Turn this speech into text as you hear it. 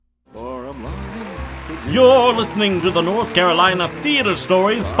You're listening to the North Carolina Theater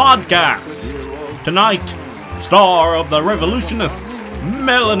Stories podcast. Tonight, star of The Revolutionist,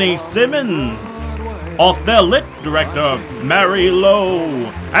 Melanie Simmons. Off their lit director, Mary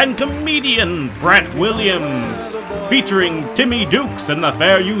Lowe. And comedian, Brett Williams. Featuring Timmy Dukes and the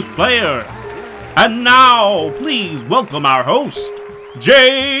Fair Use Players. And now, please welcome our host,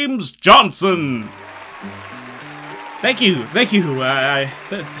 James Johnson. Thank you. Thank you. Please.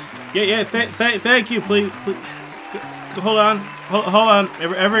 Hold on.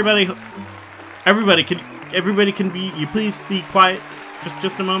 Everybody, can be. You please be quiet.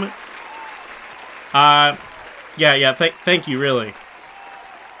 Just a moment. Thank you. Really.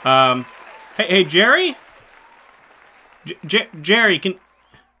 Hey, Jerry. Jerry, can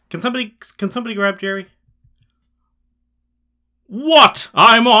somebody grab Jerry? What?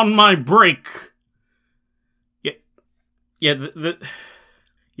 I'm on my break.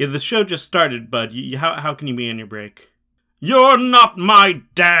 The show just started, bud. How can you be on your break? You're not my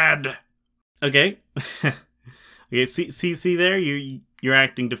dad. Okay. Okay. See there. You're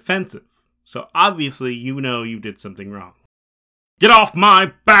acting defensive. So obviously you know you did something wrong. Get off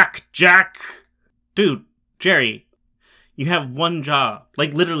my back, Jack. Dude, Jerry, you have one job.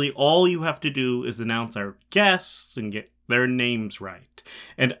 Like literally, all you have to do is announce our guests and get their names right.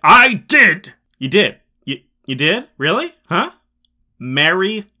 And I did. You did. You did? Really? Huh?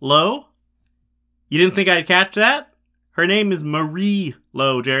 Mary Lowe? You didn't think I'd catch that? Her name is Marie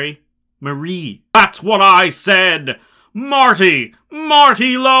Lowe, Jerry. Marie. That's what I said! Marty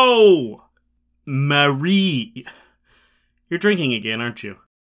Lowe! Marie. You're drinking again, aren't you?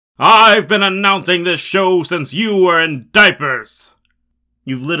 I've been announcing this show since you were in diapers.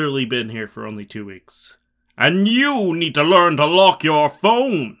 You've literally been here for only 2 weeks. And you need to learn to lock your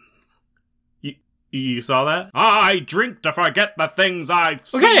phone. You saw that? I drink to forget the things I've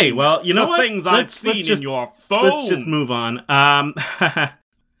seen. Okay, well, you know what? The things I've seen in your phone. Let's just move on.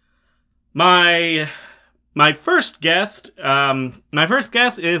 My first guest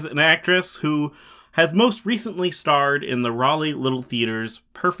is an actress who has most recently starred in the Raleigh Little Theater's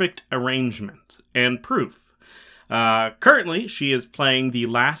Perfect Arrangement and Proof. Currently, she is playing the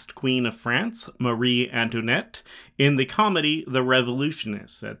last Queen of France, Marie Antoinette, in the comedy The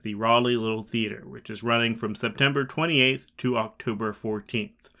Revolutionists at the Raleigh Little Theater, which is running from September 28th to October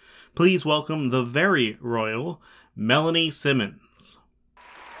 14th. Please welcome the very royal Melanie Simmons.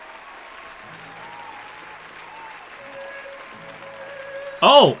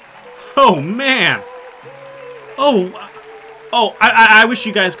 Oh, man. I wish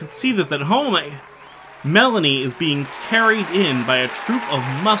you guys could see this at home. Melanie is being carried in by a troop of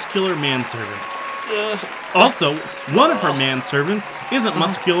muscular manservants. Also, one of her manservants isn't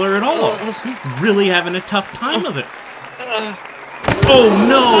muscular at all. He's really having a tough time of it. Oh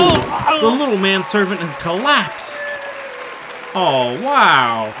no! The little manservant has collapsed. Oh,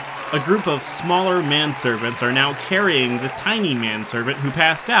 wow. A group of smaller manservants are now carrying the tiny manservant who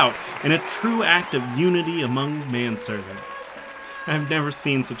passed out in a true act of unity among manservants. I've never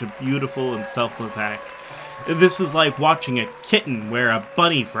seen such a beautiful and selfless act. This is like watching a kitten wear a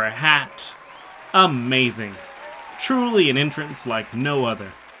bunny for a hat. Amazing. Truly an entrance like no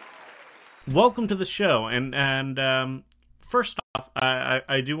other. Welcome to the show, and first off,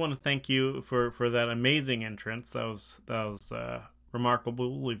 I do want to thank you for that amazing entrance. That was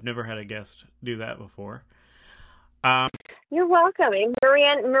remarkable. We've never had a guest do that before. You're welcome. Marie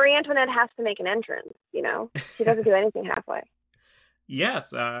Antoinette has to make an entrance, you know? She doesn't do anything halfway.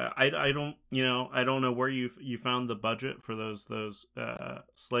 Yes, I don't know where you found the budget for those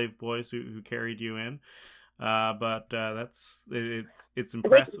slave boys who carried you in, but it's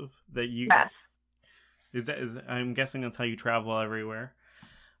impressive that you. I'm guessing that's how you travel everywhere,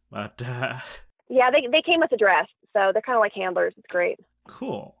 but yeah, they came with a dress, so they're kind of like handlers. It's great.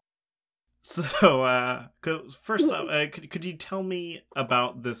 Cool. So, first off, could you tell me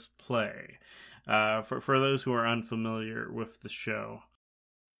about this play? For those who are unfamiliar with the show.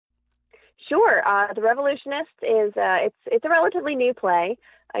 Sure. The Revolutionist is it's a relatively new play.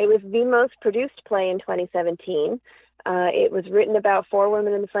 It was the most produced play in 2017. It was written about 4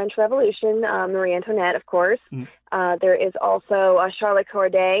 women in the French Revolution, Marie Antoinette, of course. Mm-hmm. There is also Charlotte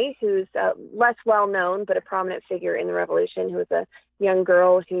Corday, who's less well-known, but a prominent figure in the Revolution, who was a young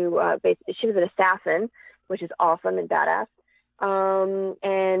girl who she was an assassin, which is awesome and badass.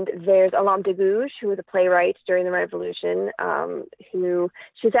 And there's Alain de Gouges, who was a playwright during the Revolution, who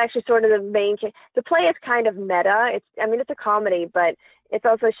she's actually sort of the main. The play is kind of meta. It's a comedy, but it's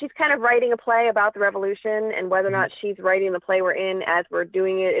also, she's kind of writing a play about the Revolution, and whether or not she's writing the play we're in as we're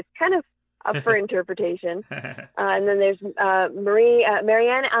doing it, it's kind of up for interpretation. And then there's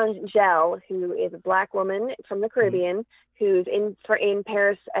Marianne Angel, who is a Black woman from the Caribbean, who's in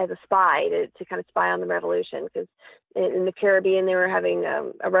Paris as a spy to kind of spy on the revolution, because in the Caribbean they were having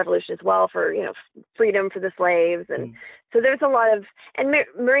a revolution as well for freedom for the slaves, and so there's a lot of, and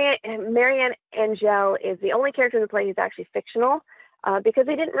Marianne Angel is the only character in the play who's actually fictional. Because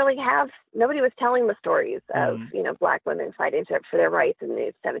they didn't really nobody was telling the stories of, Black women fighting for their rights in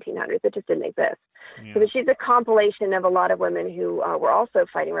the 1700s. It just didn't exist. Yeah. So she's a compilation of a lot of women who were also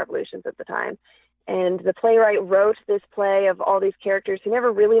fighting revolutions at the time. And the playwright wrote this play of all these characters who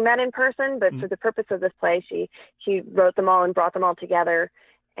never really met in person, but for the purpose of this play, she wrote them all and brought them all together.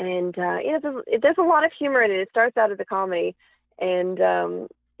 And, there's a lot of humor in it. It starts out as a comedy, and,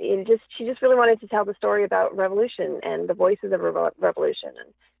 she just really wanted to tell the story about revolution and the voices of revolution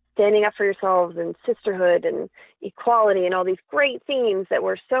and standing up for yourselves and sisterhood and equality and all these great themes that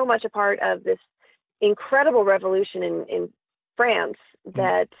were so much a part of this incredible revolution in France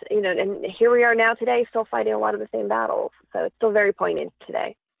that, and here we are now today still fighting a lot of the same battles. So it's still very poignant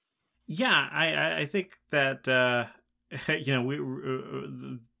today. Yeah, I think that, the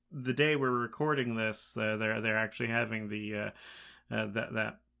day we're recording this, they're actually having the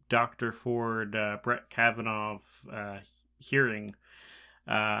that Dr. Ford, Brett Kavanaugh hearing.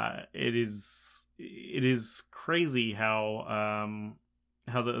 It is crazy how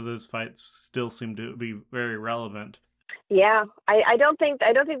those fights still seem to be very relevant. Yeah, I don't think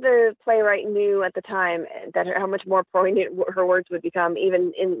the playwright knew at the time that how much more poignant her words would become,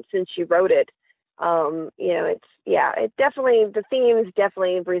 even since she wrote it. It definitely, the themes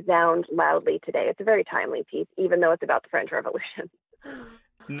definitely resound loudly today. It's a very timely piece, even though it's about the French Revolution.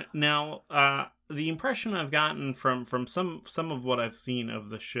 Now, the impression I've gotten from some of what I've seen of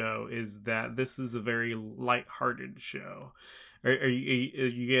the show is that this is a very lighthearted show. Are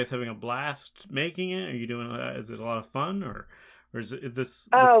you guys having a blast making it? Are you doing? Is it a lot of fun, or is this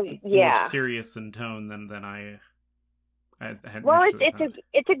more serious in tone than I had? Well, it's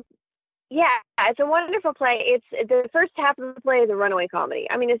a wonderful play. It's the first half of the play is a runaway comedy.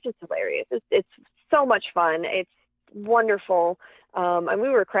 I mean, it's just hilarious. It's so much fun. It's wonderful. And we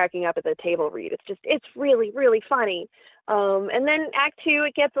were cracking up at the table read. It's really, really funny. And then Act 2,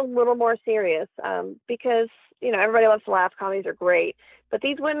 it gets a little more serious, because, everybody loves to laugh. Comedies are great. But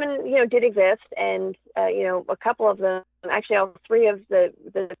these women, did exist. And, a couple of them, actually all three of the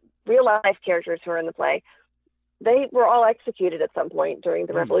real life characters who are in the play, they were all executed at some point during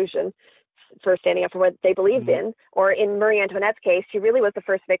the revolution for standing up for what they believed in. Or in Marie Antoinette's case, she really was the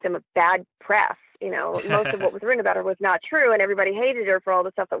first victim of bad press. Most of what was written about her was not true, and everybody hated her for all the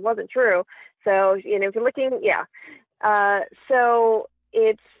stuff that wasn't true. So, if you're looking, so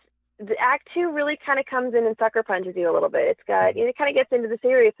it's, the Act 2 really kind of comes in and sucker punches you a little bit. It's got, it kind of gets into the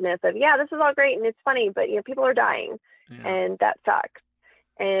seriousness of, this is all great and it's funny, but, people are dying, and that sucks.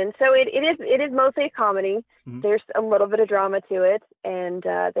 And so it is mostly a comedy. There's a little bit of drama to it, and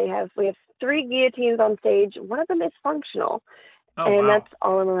we have 3 guillotines on stage. One of them is functional. Oh, and wow. That's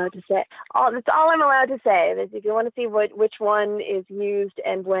all I'm allowed to say. That's all I'm allowed to say. Is if you want to see which one is used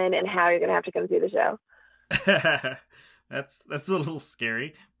and when and how, you're going to have to come see the show. That's a little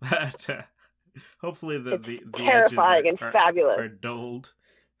scary, but hopefully the terrifying edges and fabulous are dulled.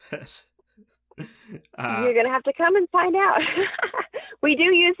 You're going to have to come and find out. We do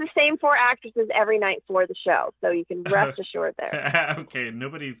use the same 4 actresses every night for the show, so you can rest assured there. Okay,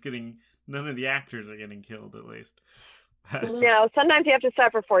 none of the actors are getting killed, at least. No, sometimes you have to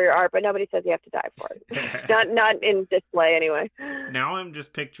suffer for your art, but nobody says you have to die for it. Not in this play, anyway. Now I'm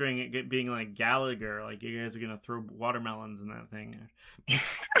just picturing it being like Gallagher, like you guys are going to throw watermelons in that thing.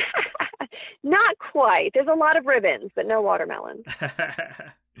 Not quite. There's a lot of ribbons, but no watermelons.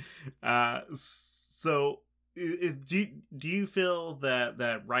 So, do you feel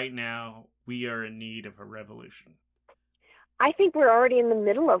that right now we are in need of a revolution? I think we're already in the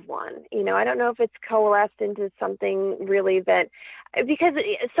middle of one. I don't know if it's coalesced into something really that, because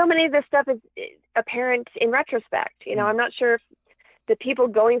so many of this stuff is apparent in retrospect. I'm not sure if the people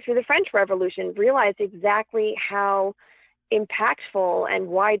going through the French Revolution realized exactly how impactful and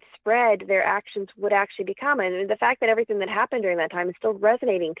widespread their actions would actually become. And the fact that everything that happened during that time is still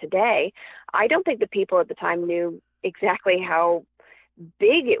resonating today, I don't think the people at the time knew exactly how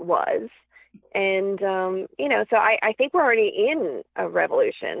big it was. And, so I think we're already in a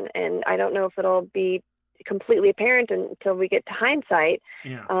revolution, and I don't know if it'll be completely apparent until we get to hindsight.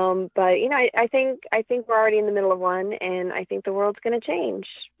 Yeah. But, I think we're already in the middle of one, and I think the world's going to change.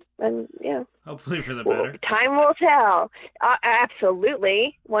 And, hopefully for the better. Time will tell.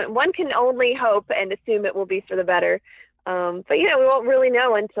 Absolutely. One can only hope and assume it will be for the better. But we won't really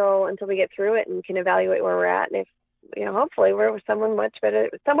know until we get through it and can evaluate where we're at, and if hopefully we're somewhere much better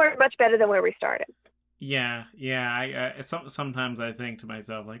than where we started. Yeah. Sometimes I think to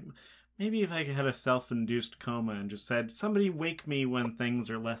myself, like, maybe if I had a self-induced coma and just said, "Somebody wake me when things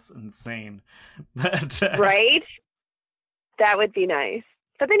are less insane," but right, that would be nice.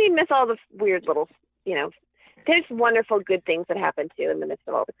 But then you'd miss all the weird little, there's wonderful good things that happen too in the midst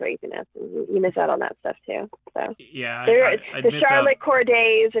of all the craziness, and you miss out on that stuff too. So yeah, the Charlotte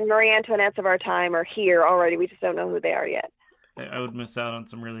Cordays and Marie Antoinettes of our time are here already. We just don't know who they are yet. I would miss out on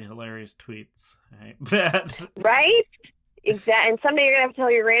some really hilarious tweets. Right? Right? Exactly. And someday you're gonna have to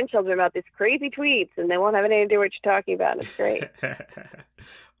tell your grandchildren about these crazy tweets, and they won't have anything to do with what you're talking about. It's great.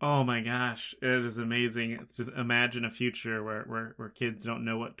 Oh my gosh, it is amazing to imagine a future where kids don't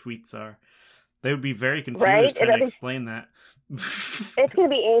know what tweets are. They would be very confused trying to explain that. It's going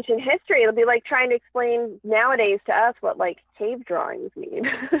to be ancient history. It'll be like trying to explain nowadays to us what like cave drawings mean.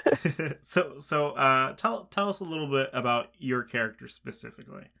 So tell us a little bit about your character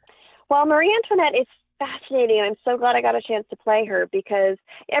specifically. Well, Marie Antoinette is fascinating. I'm so glad I got a chance to play her, because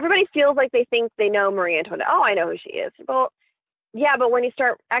everybody feels like they think they know Marie Antoinette. Oh, I know who she is. Well, yeah, but when you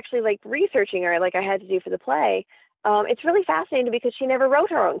start actually like researching her, like I had to do for the play, it's really fascinating because she never wrote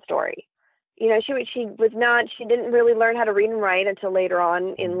her own story. She didn't really learn how to read and write until later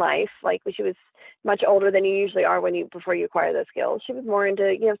on in life. Like she was much older than you usually are before you acquire those skills. She was more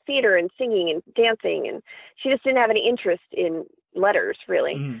into, theater and singing and dancing, and she just didn't have any interest in letters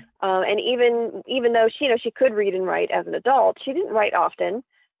really. And even though she could read and write as an adult, she didn't write often.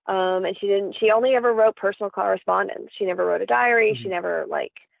 And she only ever wrote personal correspondence. She never wrote a diary. She never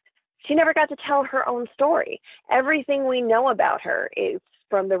got to tell her own story. Everything we know about her is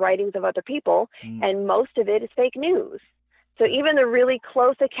from the writings of other people, and most of it is fake news. So even the really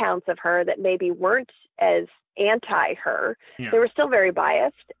close accounts of her that maybe weren't as anti-her, they were still very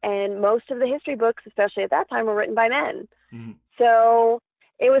biased, and most of the history books, especially at that time, were written by men. So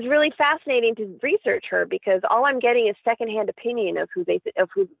it was really fascinating to research her, because all I'm getting is secondhand opinion of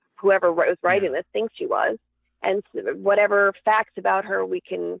whoever was writing this thinks she was, and whatever facts about her we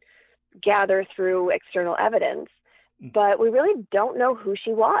can gather through external evidence. But we really don't know who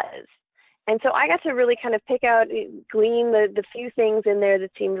she was. And so I got to really kind of glean the few things in there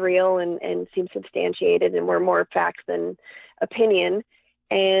that seemed real and seemed substantiated and were more facts than opinion.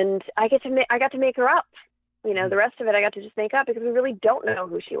 And I got to make her up. The rest of it I got to just make up, because we really don't know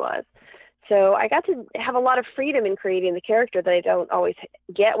who she was. So I got to have a lot of freedom in creating the character that I don't always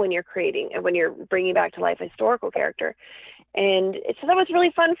get when you're bringing back to life a historical character. And so that was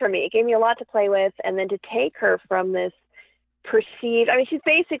really fun for me. It gave me a lot to play with. And then to take her from this she's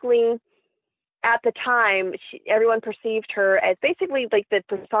basically, at the time, everyone perceived her as basically like the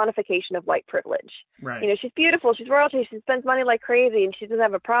personification of white privilege. Right. She's beautiful, she's royalty, she spends money like crazy, and she doesn't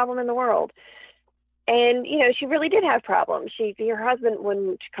have a problem in the world. And, she really did have problems. Her husband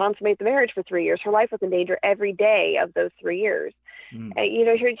wouldn't consummate the marriage for 3 years. Her life was in danger every day of those 3 years.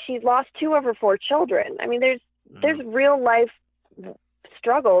 She's lost 2 of her 4 children. I mean, there's real life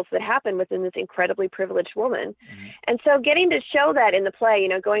struggles that happen within this incredibly privileged woman. And so getting to show that in the play,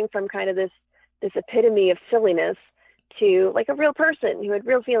 going from kind of this epitome of silliness to like a real person who had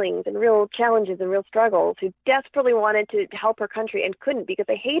real feelings and real challenges and real struggles, who desperately wanted to help her country and couldn't because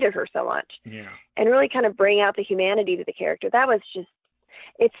they hated her so much. Yeah. And really kind of bring out the humanity to the character. That was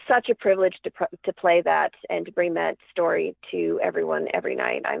it's such a privilege to play that and to bring that story to everyone every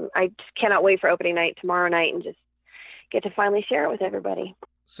night. I just cannot wait for opening night tomorrow night and just get to finally share it with everybody.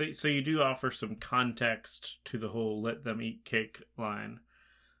 So you do offer some context to the whole "let them eat cake" line.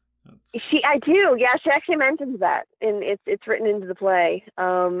 I do. Yeah, she actually mentions that, and it's written into the play.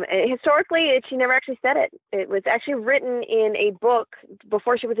 And historically, she never actually said it. It was actually written in a book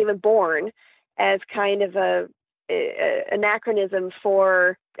before she was even born, as kind of a anachronism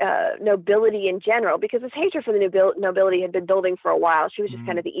for nobility in general, because this hatred for the nobility had been building for a while. She was just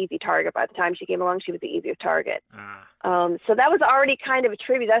kind of the easy target. By the time she came along, she was the easiest target. So that was already kind of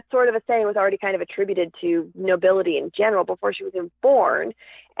attributed, that sort of a saying was already kind of attributed to nobility in general before she was even born.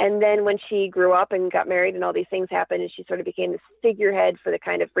 And then when she grew up and got married and all these things happened, and she sort of became this figurehead for the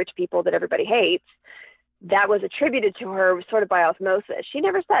kind of rich people that everybody hates, that was attributed to her sort of by osmosis. She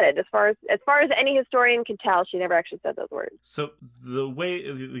never said it. As far as any historian can tell, she never actually said those words. So the way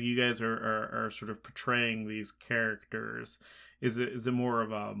you guys are sort of portraying these characters, is it more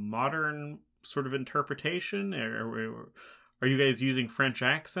of a modern sort of interpretation? Or are you guys using French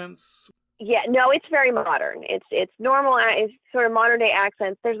accents? Yeah, no, it's very modern. It's normal. It's sort of modern day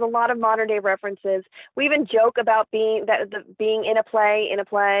accents. There's a lot of modern day references. We even joke about being in a play,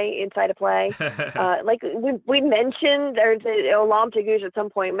 inside a play. Like we mentioned, there's Olam Tagush at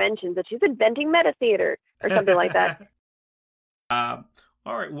some point mentions that she's inventing meta theater or something like that.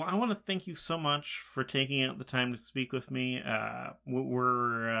 All right. Well, I want to thank you so much for taking out the time to speak with me.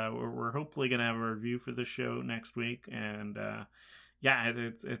 We're hopefully going to have a review for the show next week, and yeah,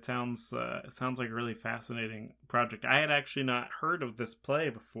 it sounds like a really fascinating project. I had actually not heard of this play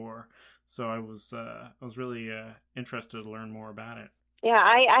before, so I was really interested to learn more about it. Yeah,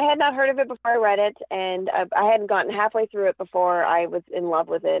 I had not heard of it before I read it, and I hadn't gotten halfway through it before I was in love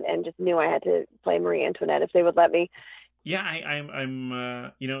with it, and just knew I had to play Marie Antoinette if they would let me. Yeah,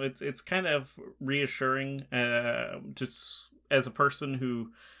 I'm it's kind of reassuring, just as a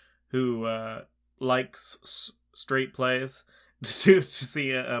person who likes straight plays, to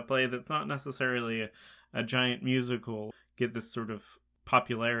see a play that's not necessarily a giant musical get this sort of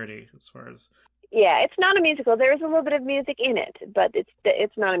popularity as far as. Yeah, it's not a musical. There is a little bit of music in it, but it's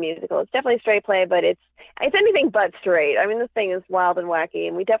not a musical. It's definitely a straight play, but it's anything but straight. I mean, this thing is wild and wacky,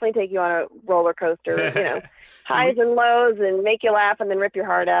 and we definitely take you on a roller coaster, highs and lows, and make you laugh and then rip your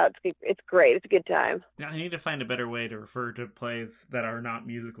heart out. It's great. It's a good time. Now, I need to find a better way to refer to plays that are not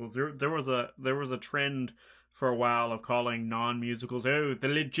musicals. There was a trend for a while of calling non-musicals, the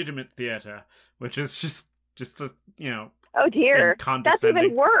legitimate theater, which is just the Oh dear, that's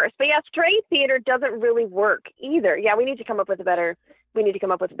even worse. But yeah, straight theater doesn't really work either. Yeah, we need to come up with a better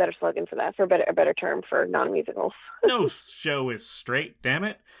slogan for that, for a better term for non-musicals. No show is straight, damn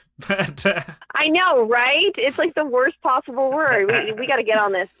it. But I know, right? It's like the worst possible word. We got to get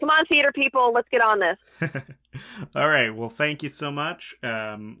on this. Come on, theater people, let's get on this. All right. Well, thank you so much.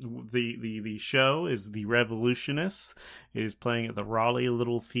 The show is The Revolutionists. It is playing at the Raleigh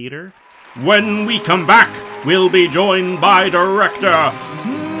Little Theater. When we come back, we'll be joined by director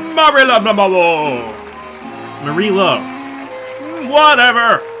Marie Lowe.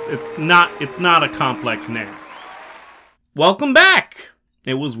 Whatever. It's not a complex name. Welcome back.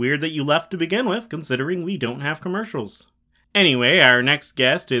 It was weird that you left to begin with, considering we don't have commercials. Anyway, our next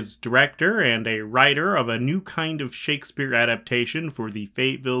guest is director and a writer of a new kind of Shakespeare adaptation for the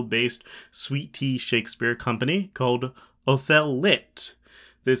Fayetteville-based Sweet Tea Shakespeare Company called Othello Lit.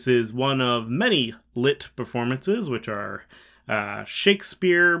 This is one of many lit performances, which are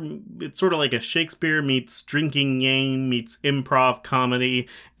Shakespeare. It's sort of like a Shakespeare meets drinking game meets improv comedy,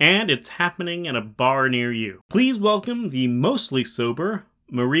 and it's happening in a bar near you. Please welcome the mostly sober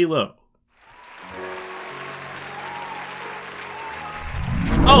Marie Lowe.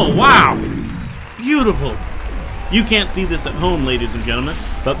 Oh, wow! Beautiful! You can't see this at home, ladies and gentlemen,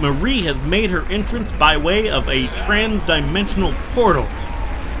 but Marie has made her entrance by way of a trans-dimensional portal.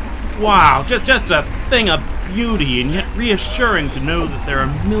 Wow, just a thing of beauty, and yet reassuring to know that there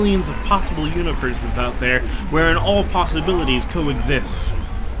are millions of possible universes out there wherein all possibilities coexist.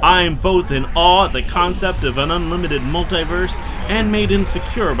 I am both in awe at the concept of an unlimited multiverse and made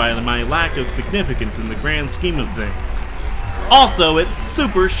insecure by my lack of significance in the grand scheme of things. Also, it's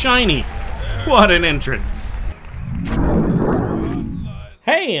super shiny. What an entrance.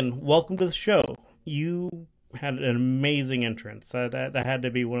 Hey, and welcome to the show. You had an amazing entrance. That had to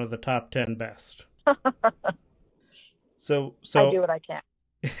be one of the top 10 best. So I do what I can.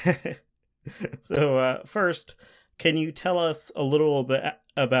 So first, can you tell us a little bit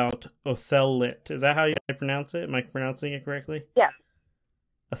about Othello Lit? Is that how you pronounce it? Am I pronouncing it correctly? Yes.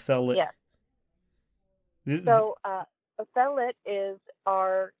 Othello Lit. Yes. So Othello Lit is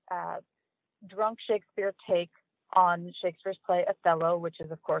our drunk Shakespeare take on Shakespeare's play Othello, which is,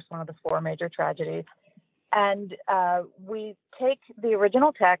 of course, one of the four major tragedies. And we take the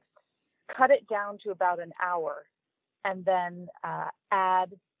original text, cut it down to about an hour, and then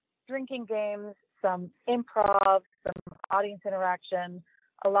add drinking games, some improv, some audience interaction,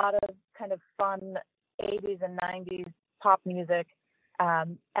 a lot of kind of fun 80s and 90s pop music,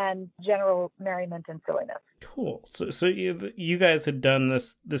 and general merriment and silliness. Cool. So you guys had done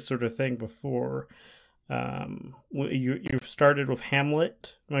this sort of thing before. You started with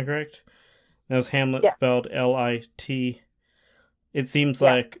Hamlet, am I correct? That was Hamlet, yeah. Spelled L-I-T. It seems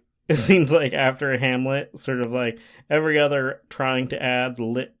like after Hamlet, sort of like every other trying to add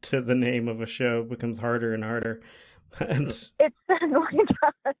lit to the name of a show becomes harder and harder. It certainly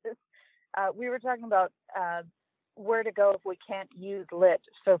does. We were talking about where to go if we can't use lit.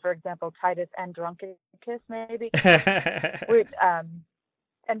 So, for example, Titus and Drunken Kiss, maybe. And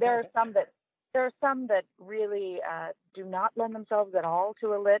there are some that really do not lend themselves at all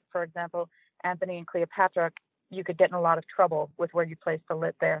to a lit. For example, Anthony and Cleopatra you could get in a lot of trouble with where you place the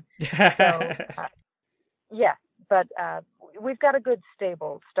lid there. So yeah, but we've got a good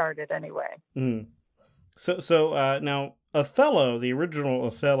stable started anyway. Mm. So now Othello, the original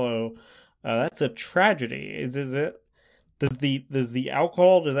Othello, that's a tragedy. Is it? Does the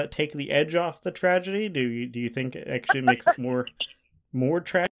alcohol, does that take the edge off the tragedy? Do you think it actually makes it more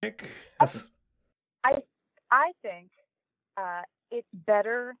tragic? I think it's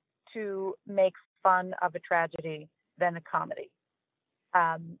better to make fun of a tragedy than a comedy.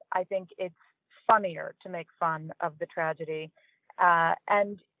 I think it's funnier to make fun of the tragedy,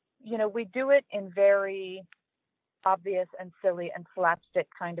 and we do it in very obvious and silly and slapstick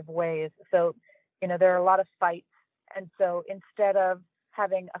kind of ways. So there are a lot of fights. And so instead of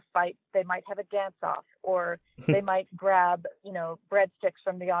having a fight, they might have a dance off, or they might grab, breadsticks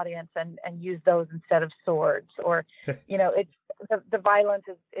from the audience and use those instead of swords, or, it's the violence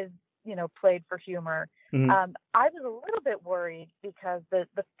is played for humor. Mm-hmm. I was a little bit worried because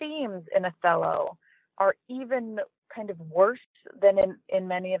the themes in Othello are even kind of worse than in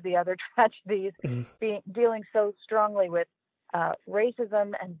many of the other tragedies, dealing so strongly with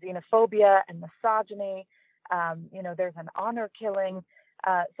racism and xenophobia and misogyny. There's an honor killing.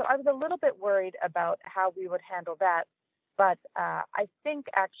 So I was a little bit worried about how we would handle that. But I think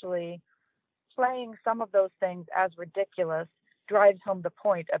actually playing some of those things as ridiculous drives home the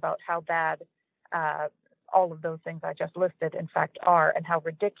point about how bad all of those things I just listed, in fact, are, and how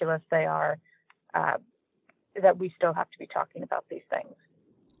ridiculous they are, that we still have to be talking about these things.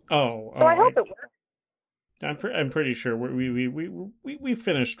 So I hope it works. I'm pretty sure we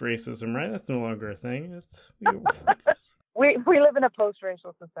finished racism, right? That's no longer a thing. We live in a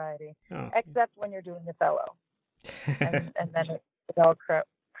post-racial society, except when you're doing Othello, and then it all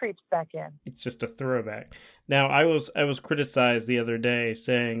creeps back in. It's just a throwback. Now, I was criticized the other day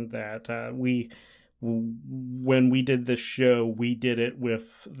saying that when we did this show, we did it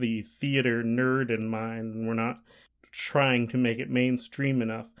with the theater nerd in mind, and we're not trying to make it mainstream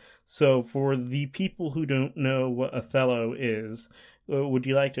enough. So for the people who don't know what Othello is, would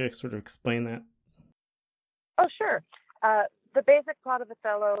you like to sort of explain that? Oh, sure. The basic plot of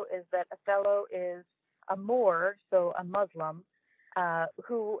Othello is that Othello is a Moor, so a Muslim,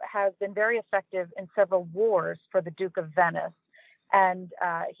 who has been very effective in several wars for the Duke of Venice. And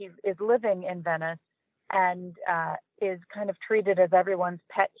he is living in Venice and is kind of treated as everyone's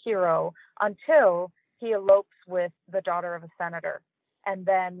pet hero until he elopes with the daughter of a senator. And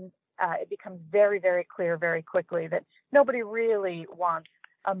then it becomes very, very clear very quickly that nobody really wants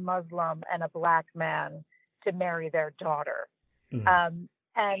a Muslim and a black man to marry their daughter. Mm-hmm.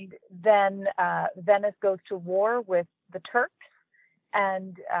 And then Venice goes to war with the Turks,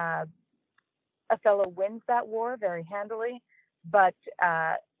 and Othello wins that war very handily. But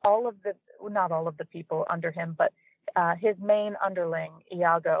not all of the people under him, but his main underling,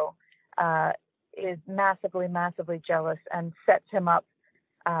 Iago, is massively, massively jealous and sets him up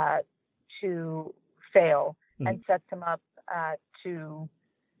to fail, mm-hmm. and sets him up to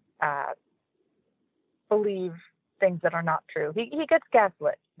believe things that are not true. He gets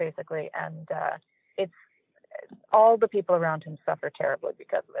gaslit, basically, and it's all the people around him suffer terribly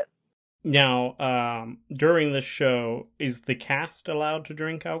because of it. Now, during the show, is the cast allowed to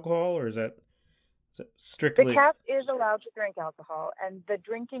drink alcohol, or is it strictly... The cast is allowed to drink alcohol, and the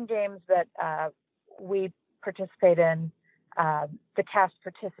drinking games that we participate in, the cast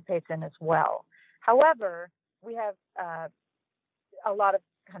participates in as well. However, we have a lot of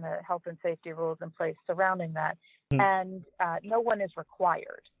kind of health and safety rules in place surrounding that, and no one is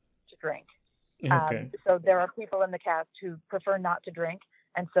required to drink. Okay. So there are people in the cast who prefer not to drink,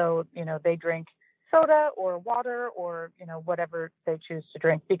 and so they drink soda or water or whatever they choose to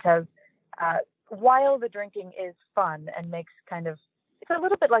drink, because while the drinking is fun and makes it's a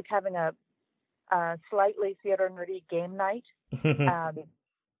little bit like having a slightly theater nerdy game night,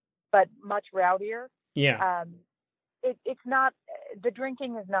 but much rowdier. Yeah. It's not, the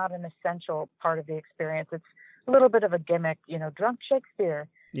drinking is not an essential part of the experience. It's a little bit of a gimmick, drunk Shakespeare.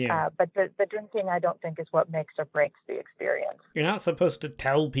 Yeah. But the drinking, I don't think, is what makes or breaks the experience. You're not supposed to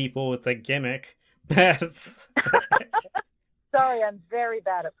tell people it's a gimmick. Sorry, I'm very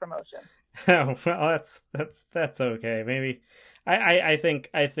bad at promotion. Oh, well, that's okay. Maybe I think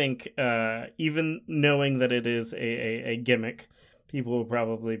even knowing that it is a gimmick, people will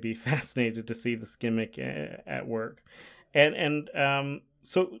probably be fascinated to see this gimmick at work. And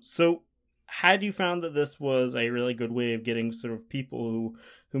so had you found that this was a really good way of getting sort of people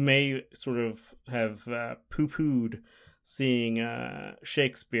who may sort of have poo-pooed seeing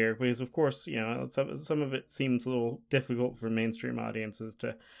Shakespeare, because of course some of it seems a little difficult for mainstream audiences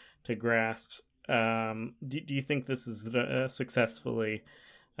to grasp. Do you think this is successfully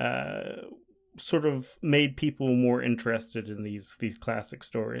sort of made people more interested in these classic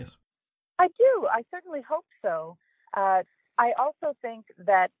stories? I do. I certainly hope so. I also think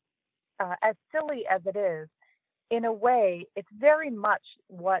that, as silly as it is, in a way, it's very much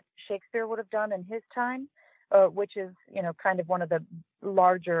what Shakespeare would have done in his time, which is, kind of one of the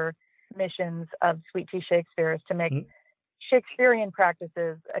larger missions of Sweet Tea Shakespeare, is to make Shakespearean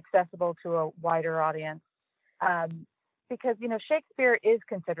practices accessible to a wider audience. Because, Shakespeare is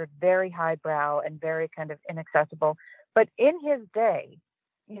considered very highbrow and very kind of inaccessible. But in his day,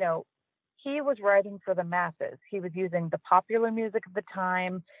 he was writing for the masses. He was using the popular music of the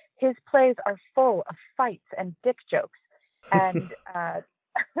time. His plays are full of fights and dick jokes. And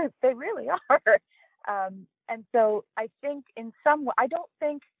they really are. And so I think in some way, I don't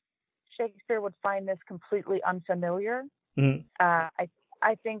think Shakespeare would find this completely unfamiliar. Mm-hmm.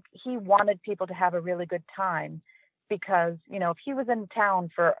 I think he wanted people to have a really good time because, if he was in town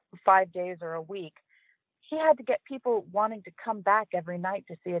for 5 days or a week, he had to get people wanting to come back every night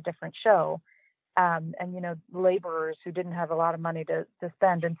to see a different show. And, laborers who didn't have a lot of money to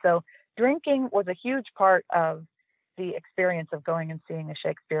spend. And so drinking was a huge part of the experience of going and seeing a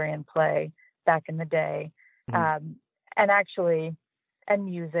Shakespearean play back in the day. And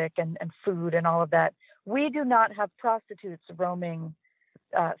music and food and all of that. We do not have prostitutes roaming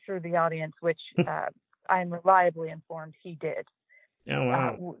through the audience, which I'm reliably informed he did. Oh,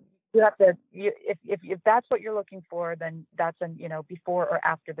 wow. You have to, if that's what you're looking for, then that's an before or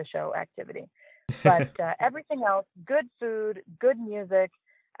after the show activity. But everything else, good food, good music,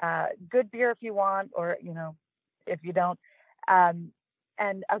 good beer if you want, or if you don't, and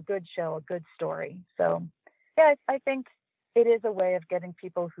a good show, a good story. So yeah, I think it is a way of getting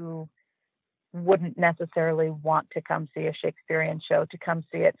people who wouldn't necessarily want to come see a Shakespearean show to come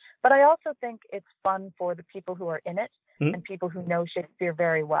see it. But I also think it's fun for the people who are in it and people who know Shakespeare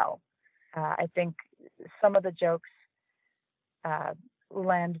very well. I think some of the jokes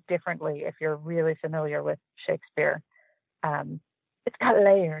land differently if you're really familiar with Shakespeare. It's got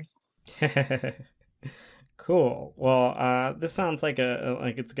layers. Cool. Well, this sounds like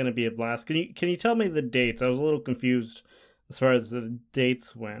it's going to be a blast. Can you tell me the dates? I was a little confused as far as the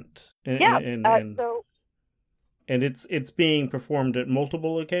dates went. And it's being performed at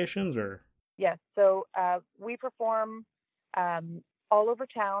multiple locations, or? Yes. So we perform all over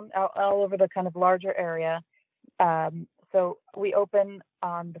town, all over the kind of larger area. So we open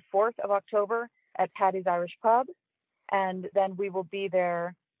on the 4th of October at Paddy's Irish Pub, and then we will be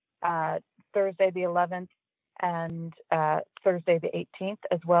there Thursday the 11th and Thursday the 18th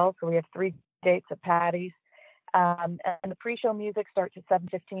as well. So we have 3 dates at Paddy's. And the pre-show music starts at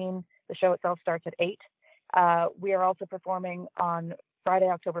 7:15. The show itself starts at 8. We are also performing on Friday,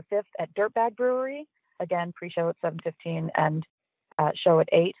 October 5th at Dirtbag Brewery. Again, pre-show at 7:15 and show at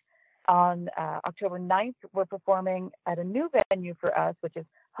 8. On October 9th, we're performing at a new venue for us, which is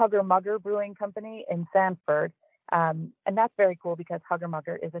Hugger Mugger Brewing Company in Sanford. And that's very cool because Hugger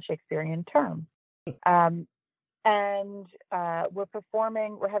Mugger is a Shakespearean term. And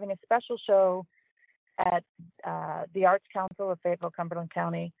we're having a special show at the Arts Council of Fayetteville, Cumberland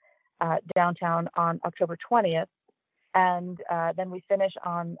County, downtown on October 20th. And then we finish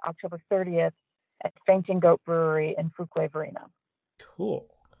on October 30th at Fainting Goat Brewery in Fuquay Varina. Cool.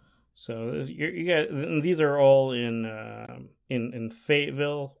 So you got these are all in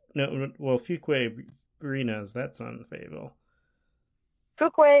Fayetteville. No, well, Fuquay Varina's that's on Fayetteville.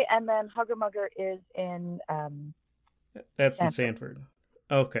 Fuquay, and then Hugger Mugger is in. That's in Sanford.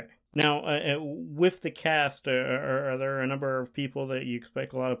 Okay. Now, with the cast, are there a number of people that you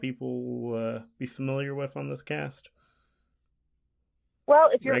expect a lot of people will be familiar with on this cast? Well,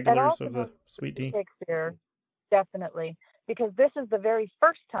 if you're regulars at all of the Sweet Tea, Shakespeare, definitely, because this is the very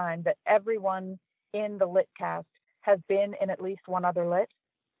first time that everyone in the lit cast has been in at least one other lit,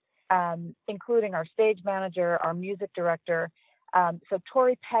 including our stage manager, our music director. So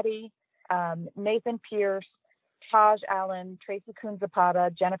Tori Petty, Nathan Pierce, Taj Allen, Tracy Kuhn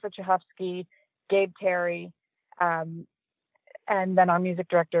Zapata, Jennifer Chahofsky, Gabe Terry, and then our music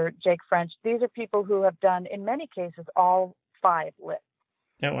director, Jake French. These are people who have done, in many cases, all 5 lit.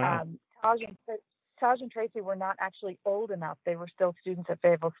 Oh, wow. Taj and Tracy were not actually old enough. They were still students at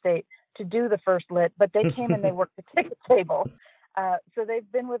Fayetteville State to do the first lit, but they came and they worked the ticket table. So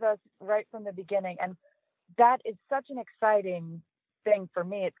they've been with us right from the beginning. And that is such an exciting thing for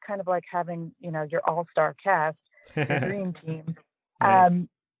me. It's kind of like having, your all-star cast, your dream team. Nice.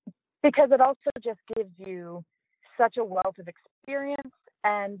 Because it also just gives you such a wealth of experience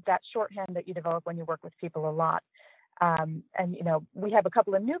and that shorthand that you develop when you work with people a lot. And, we have a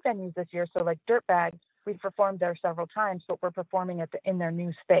couple of new venues this year. So like Dirtbag, we've performed there several times, but we're performing in their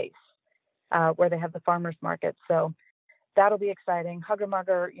new space where they have the farmers market. So that'll be exciting. Hugger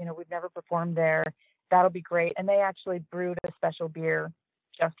Mugger, we've never performed there. That'll be great. And they actually brewed a special beer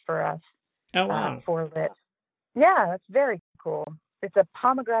just for us. Oh, wow. For Lit. Yeah, that's very cool. It's a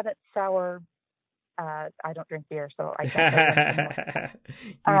pomegranate sour. I don't drink beer, so I can't say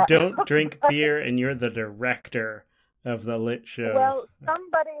You don't drink beer, and you're the director of the Lit shows. Well,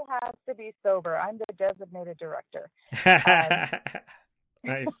 somebody has to be sober. I'm the designated director.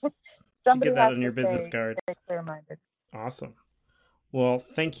 Nice. You get that on your business cards. Very clear-minded. Awesome. Well,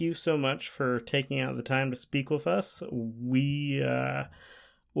 thank you so much for taking out the time to speak with us. We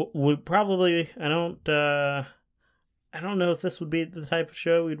probably, I don't know if this would be the type of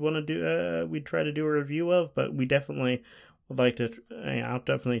show we'd want to do. We'd try to do a review of, but we definitely would like to. I'll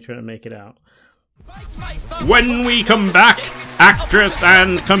definitely try to make it out. When we come back, actress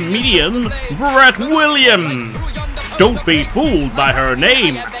and comedian Brett Williams. Don't be fooled by her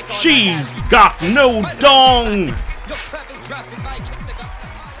name. She's got no dong.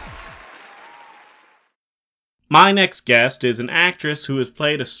 My next guest is an actress who has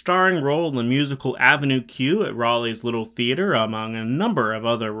played a starring role in the musical Avenue Q at Raleigh's Little Theatre, among a number of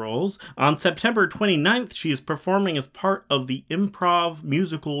other roles. On September 29th, she is performing as part of the improv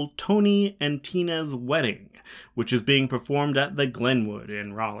musical Tony and Tina's Wedding, which is being performed at the Glenwood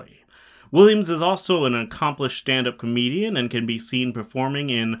in Raleigh. Williams is also an accomplished stand-up comedian and can be seen performing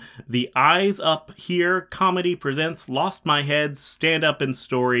in the Eyes Up Here Comedy Presents Lost My Head Stand-Up and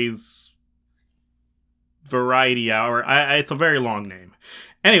Stories Variety Hour. It's a very long name.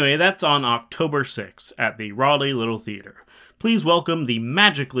 Anyway, that's on October 6th at the Raleigh Little Theatre. Please welcome the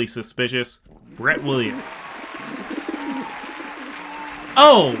magically suspicious Brett Williams.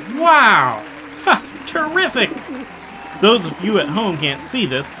 Oh, wow! Ha, terrific! Those of you at home can't see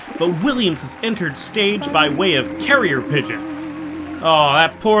this, but Williams has entered stage by way of carrier pigeon. Oh,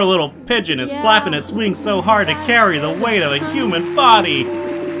 that poor little pigeon is flapping its wings so hard to carry the weight of a human body.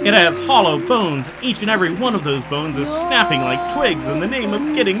 It has hollow bones. Each and every one of those bones is snapping like twigs in the name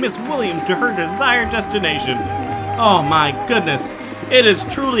of getting Miss Williams to her desired destination. Oh my goodness, it is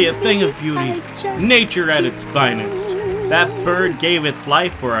truly a thing of beauty. Nature at its finest. That bird gave its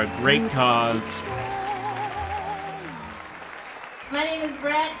life for a great cause. My name is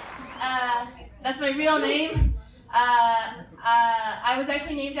Brett. That's my real name. I was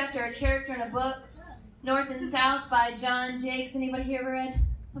actually named after a character in a book, North and South by John Jakes. Anybody here ever read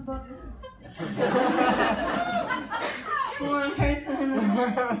a book? One person in the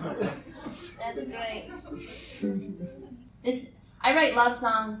book. That's great. I write love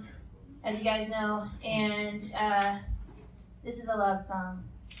songs, as you guys know, and this is a love song.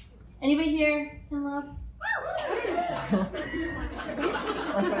 Anybody here in love?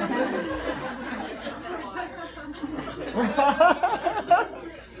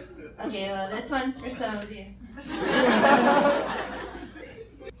 Okay, well, this one's for some of you.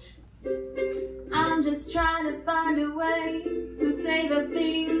 I'm just trying to find a way to say the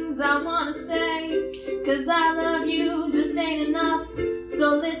things I want to say, 'cause I love you just ain't enough.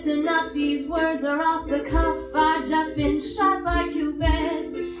 So listen up, these words are off the cuff. I've just been shot by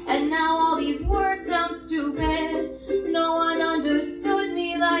Cupid, and now all these words sound stupid. No one understood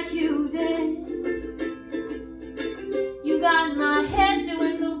me like you did. You got my head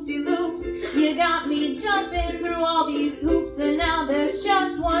doing loop-de-loops. You got me jumping through all these hoops, and now there's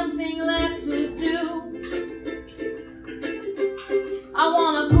just one thing left to do. I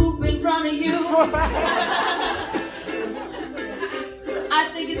wanna poop in front of you. I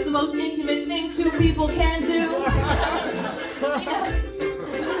think it's the most intimate thing two people can do. She does.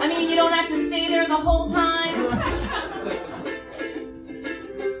 I mean, you don't have to stay there the whole time.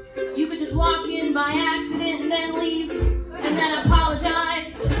 You could just walk in by accident and then leave, and then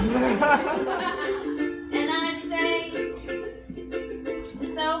apologize. And I'd say,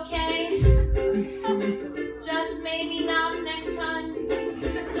 it's okay. Just maybe not next time.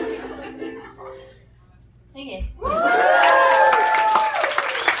 Thank you.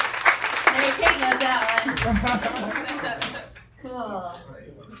 Mary Kate knows that one. Cool.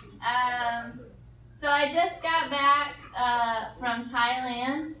 So I just got back from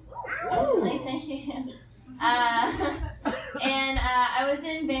Thailand recently, thank you. And I was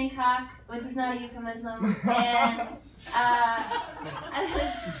in Bangkok, which is not a euphemism, and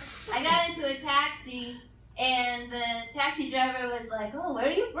I got into a taxi, and the taxi driver was like, "Oh, where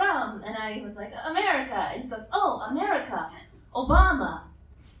are you from?" And I was like, "America." And he goes, "Oh, America, Obama."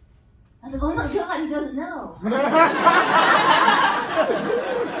 I was like, "Oh my God, he doesn't know."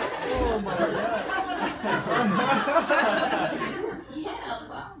 Oh my God.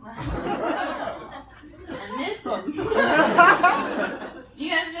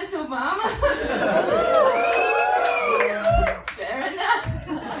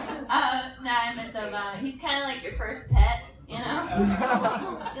 reminds us of, he's kind of like your first pet, you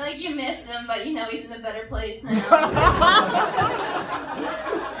know? Like, you miss him, but you know he's in a better place now.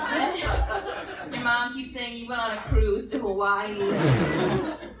 Your mom keeps saying you went on a cruise to Hawaii.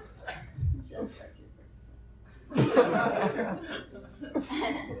 Just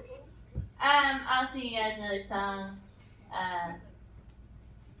I'll sing you guys another song.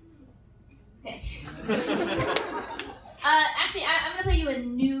 Okay. Actually, I'm gonna play you a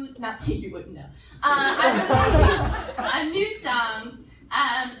new, not that you wouldn't know. I'm gonna play you a new song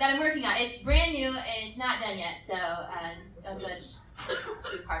that I'm working on. It's brand new and it's not done yet, so don't judge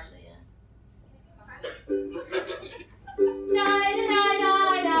too harshly. Die, die,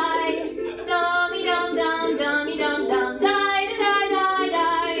 die, die, dummy dum dum, dummy dum dum, die, die, die,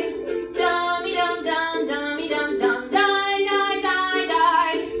 die, dummy dum dum, dummy dum dum, die, die, die,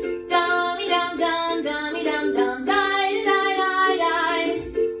 die, dummy dum dum, dummy dum dum, die, die, die, die,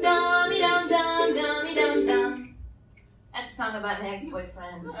 dummy dum dum, dummy dum dum. That's a song about an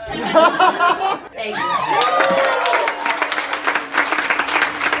ex-boyfriend. Thank you.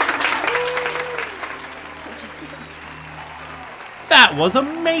 That was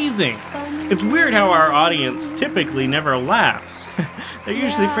amazing! It's weird how our audience typically never laughs. They're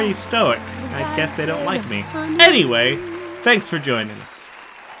usually pretty stoic. I guess they don't like me. Anyway, thanks for joining us.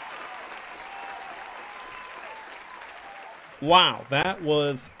 Wow, that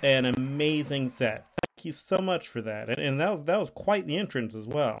was an amazing set. Thank you so much for that. And that was quite the entrance as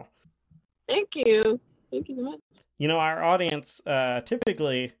well. Thank you. Thank you so much. You know, our audience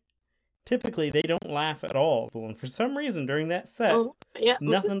typically they don't laugh at all, and for some reason during that set,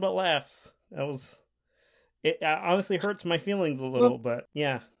 nothing but laughs. It honestly hurts my feelings a little, but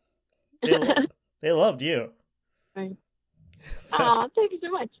yeah, they loved you. Right. So, thank you so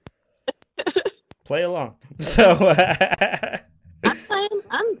much. Play along. So I'm playing.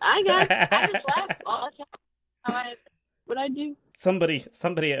 I just laugh all the time. What I do? Somebody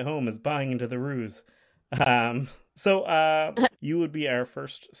at home is buying into the ruse. So you would be our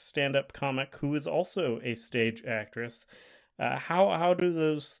first stand-up comic who is also a stage actress. How do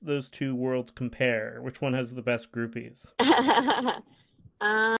those two worlds compare? Which one has the best groupies?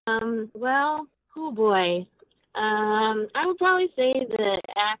 Well, oh boy. I would probably say the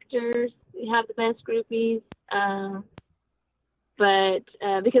actors have the best groupies. But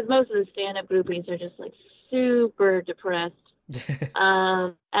because most of the stand-up groupies are just like super depressed.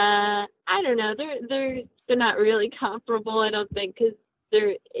 I don't know. They're not really comparable. I don't think, because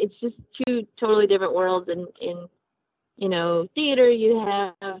it's just two totally different worlds. And in theater, you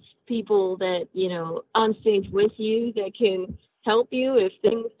have people that on stage with you that can help you if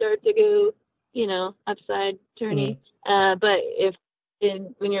things start to go upside turning. But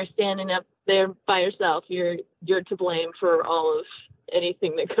when you're standing up there by yourself, you're to blame for all of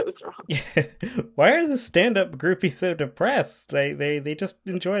anything that goes wrong. Why are the stand-up groupies so depressed? They just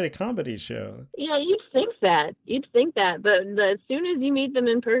enjoyed a comedy show. Yeah, you'd think that, but as soon as you meet them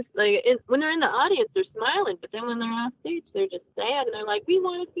in person, when they're in the audience, they're smiling, but then when they're on stage, they're just sad, and they're like, "We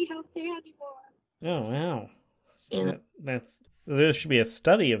want to see how sad you are." Oh wow! Yeah. There should be a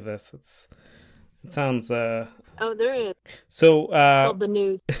study of this. It sounds. Oh, there is. So. Called the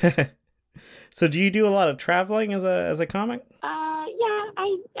news. So, do you do a lot of traveling as a comic? Yeah,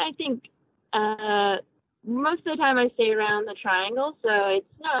 I think most of the time I stay around the Triangle, so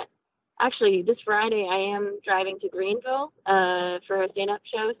it's not. Actually, this Friday I am driving to Greenville for a stand-up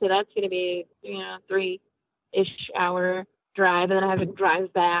show, so that's going to be 3-ish hour drive, and then I have to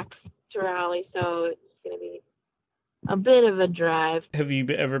drive back to Raleigh, so it's going to be a bit of a drive. Have you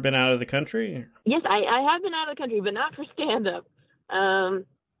ever been out of the country? Yes, I have been out of the country, but not for stand-up. I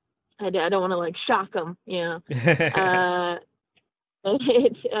don't want to shock them,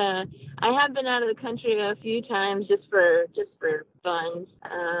 I have been out of the country a few times just for fun,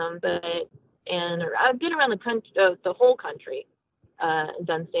 and I've been around the country, the whole country,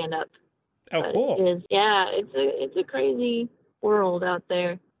 done stand up. Oh, cool! It's a crazy world out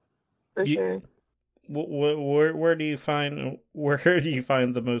there, for sure. Where do you find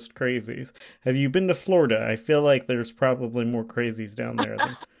the most crazies? Have you been to Florida? I feel like there's probably more crazies down there.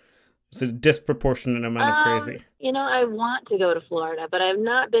 It's a disproportionate amount of crazy. I want to go to Florida, but I've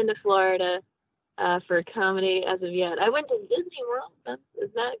not been to Florida for comedy as of yet. I went to Disney World.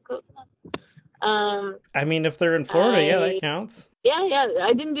 Is that close enough? I mean, if they're in Florida, that counts. Yeah.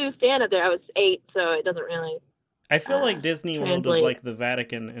 I didn't do stand-up there. I was 8, so it doesn't really. I feel like Disney World is like the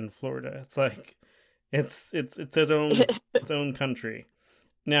Vatican in Florida. It's like it's its own country.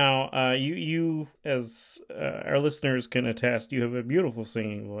 Now, you as our listeners can attest, you have a beautiful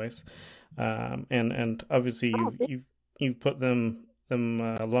singing voice, and obviously you've put them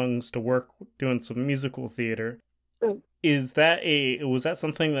lungs to work doing some musical theater. Mm. Was that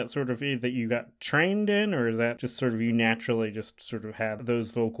something that sort of that you got trained in, or is that just sort of you naturally just sort of had those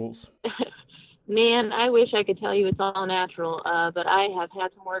vocals? Man, I wish I could tell you it's all natural, but I have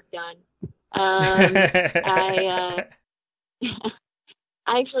had some work done. I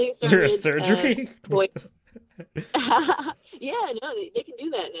actually started... Is there a surgery? Yeah, no, they can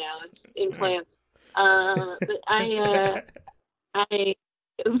do that now. It's implants. But I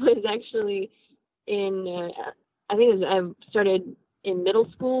was actually in... I started in middle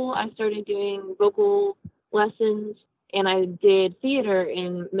school. I started doing vocal lessons, and I did theater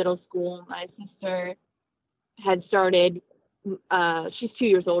in middle school. My sister had started, she's 2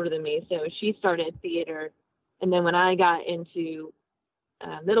 years older than me, so she started theater. And then when I got into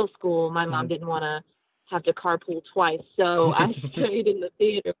middle school, my mom didn't want to have to carpool twice, so I stayed in the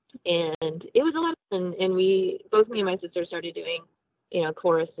theater, and it was a lot of fun. And both me and my sister started doing,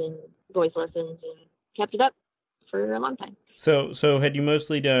 chorus and voice lessons, and kept it up for a long time. So had you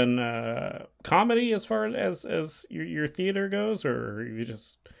mostly done comedy as far as your theater goes, or you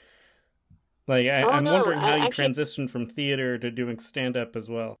just I'm wondering how you transitioned from theater to doing stand up as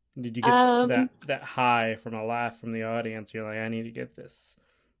well. Did you get that high from a laugh from the audience? You're like, I need to get this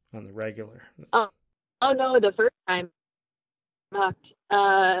on the regular. Oh no, the first time sucked.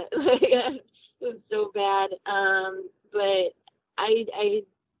 It was so bad. But I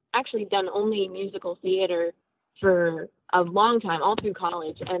actually done only musical theater for a long time, all through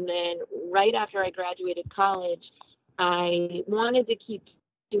college. And then right after I graduated college, I wanted to keep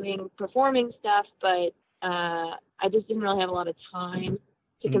doing performing stuff, but I just didn't really have a lot of time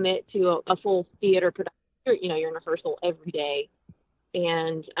to commit to a full theater production. You're in rehearsal every day.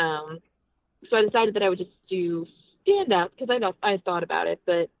 And so I decided that I would just do stand up, because I thought about it,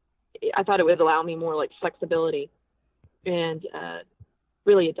 but I thought it would allow me more flexibility. And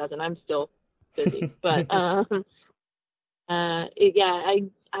really it doesn't. I'm still busy. But I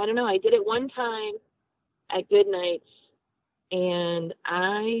don't know. I did it one time at Good Nights, and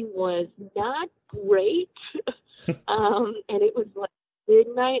I was not great. And it was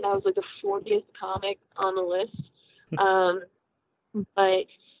midnight. I was the 40th comic on the list. But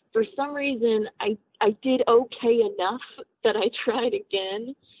for some reason, I did okay enough that I tried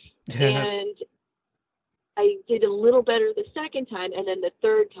again. And I did a little better the second time, and then the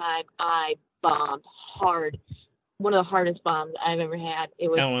third time I bombed hard. One of the hardest bombs I've ever had. It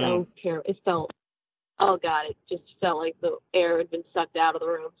was so terrible. It felt, oh God, it just felt like the air had been sucked out of the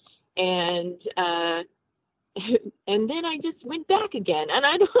room. And and then I just went back again. And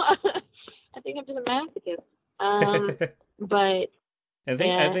I think I'm just a masochist. But I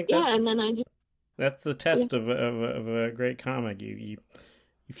think and then I just... That's the test of a great comic. You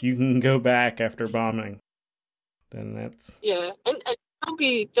if you can go back after bombing, then that's... Yeah, and don't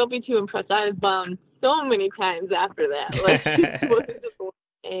be too impressed. I've bombed so many times after that.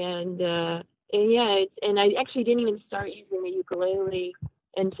 And I actually didn't even start using the ukulele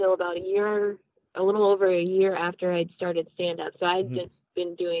until about a little over a year after I'd started stand up. So I'd just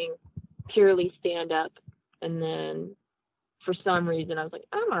been doing purely stand up, and then for some reason I was like,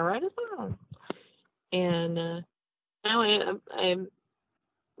 I'm gonna write a song. And now I'm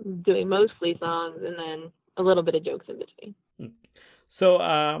doing mostly songs and then a little bit of jokes in between. So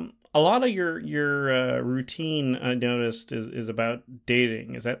a lot of your routine, I noticed, is about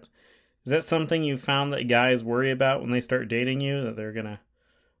dating. Is that something you found that guys worry about when they start dating you, that they're gonna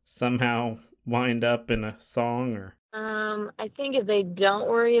somehow wind up in a song? Or I think if they don't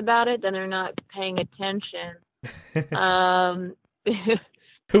worry about it, then they're not paying attention.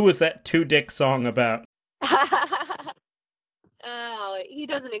 Who was that Two Dick song about? Oh, he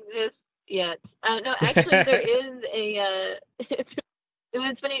doesn't exist yet. No, actually, there is a... It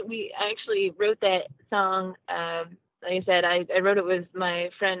was funny. We actually wrote that song. Like I said, I wrote it with my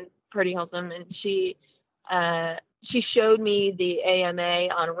friend Purdy Wholesome, and she showed me the AMA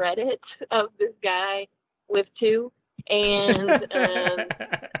on Reddit of this guy with two, and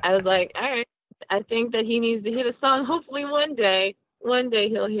I was like, all right, I think that he needs to hit a song. Hopefully one day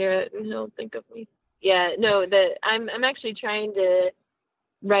he'll hear it and he'll think of me. Yeah, no, I'm actually trying to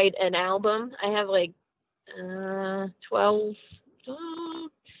write an album. I have 12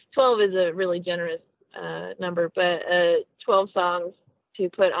 is a really generous number, but 12 songs to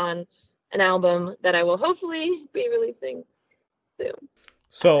put on an album that I will hopefully be releasing soon.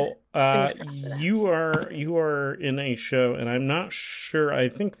 So you are in a show, and I'm not sure. I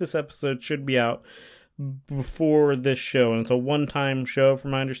think this episode should be out before this show, and it's a one-time show,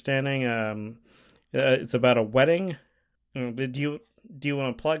 from my understanding. It's about a wedding. Do you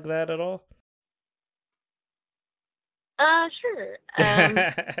want to plug that at all? Sure.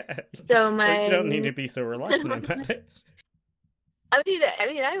 So you don't need to be so reluctant about it.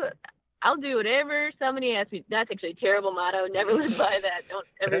 I'll do whatever somebody asks me. That's actually a terrible motto. Never live by that. Don't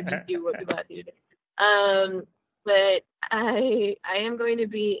ever just do what people ask you to do. But I am going to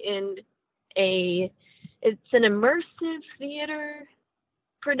be in it's an immersive theater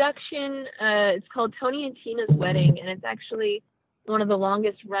production. It's called Tony and Tina's Wedding, and it's actually one of the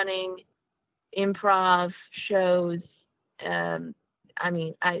longest running improv shows. I'm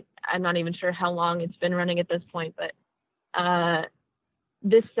not even sure how long it's been running at this point, but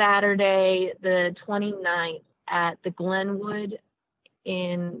this Saturday, the 29th, at the Glenwood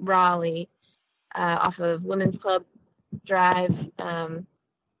in Raleigh, off of Women's Club Drive,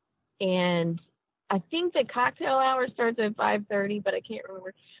 and I think the cocktail hour starts at 5:30, but I can't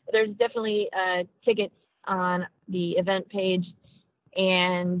remember. But there's definitely tickets on the event page,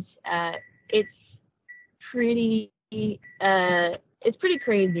 and it's pretty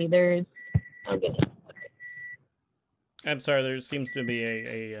crazy. I'm sorry, there seems to be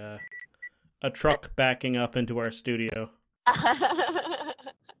a truck backing up into our studio.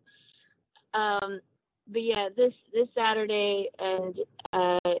 But yeah, this Saturday, and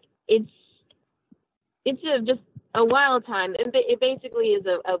it's just a wild time. It basically is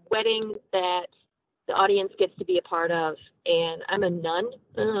a wedding that the audience gets to be a part of, and I'm a nun.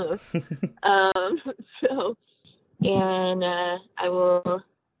 I will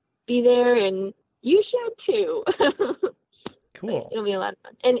be there, and you should too. Cool. It'll be a lot of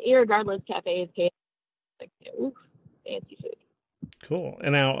fun. And Irregardless Cafe is fancy food. Cool.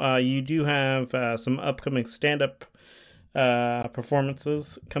 And now you do have some upcoming stand-up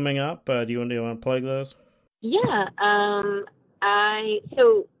performances coming up. Do you want to plug those? Yeah.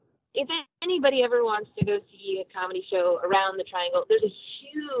 So if anybody ever wants to go see a comedy show around the Triangle, there's a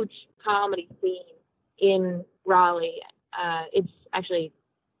huge comedy scene in Raleigh. It's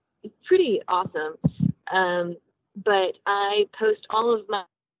pretty awesome. But I post all of my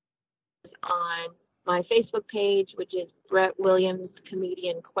on my Facebook page, which is Brett Williams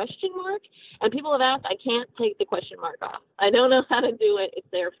Comedian ? And people have asked, I can't take the question mark off. I don't know how to do it. It's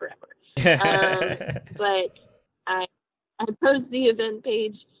there forever. But I post the event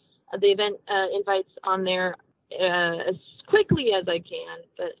page, the event invites on there as quickly as I can.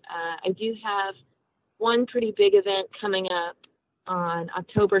 But I do have one pretty big event coming up on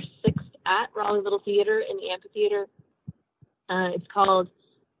October 6th at Raleigh Little Theater in the amphitheater. It's called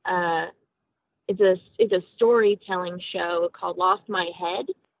it's a storytelling show called Lost My Head,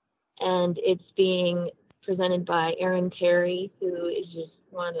 and it's being presented by Erin Terry, who is just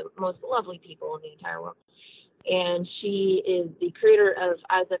one of the most lovely people in the entire world. And she is the creator of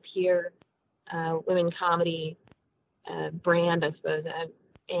Eyes Up Here, women comedy brand, I suppose.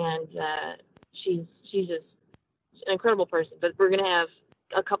 And she's just an incredible person. But we're going to have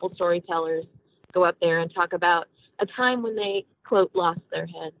a couple storytellers go up there and talk about a time when they, quote, lost their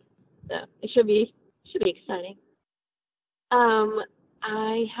head. So it should be exciting.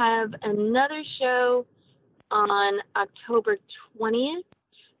 I have another show on October 20th.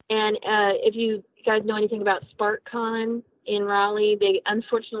 And if you guys know anything about SparkCon in Raleigh, they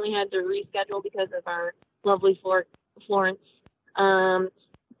unfortunately had to reschedule because of our lovely Florence.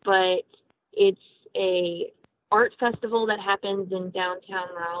 But it's a art festival that happens in downtown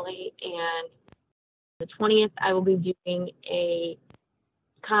Raleigh, and the 20th I will be doing a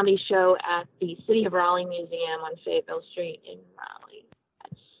comedy show at the City of Raleigh Museum on Fayetteville Street in Raleigh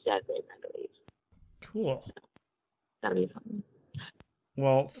at 7, I believe. Cool. So, that'll be fun.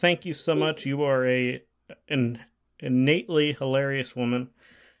 Well, thank you so much. You are an innately hilarious woman,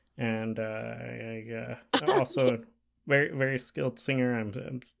 and also a very, very skilled singer. I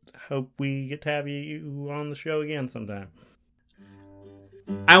hope we get to have you on the show again sometime.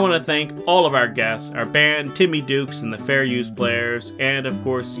 I want to thank all of our guests, our band, Timmy Dukes and the Fair Use Players, and of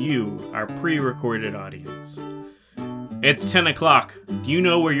course you, our pre-recorded audience. It's 10 o'clock. Do you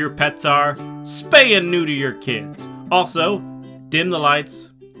know where your pets are? Spay and neuter your kids. Also, dim the lights,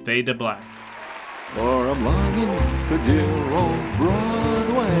 fade to black. For I'm longing for dear old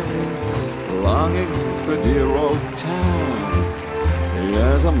Broadway, longing for dear old town.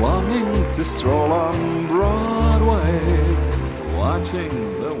 Yes, I'm longing to stroll on Broadway, watching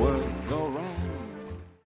the world go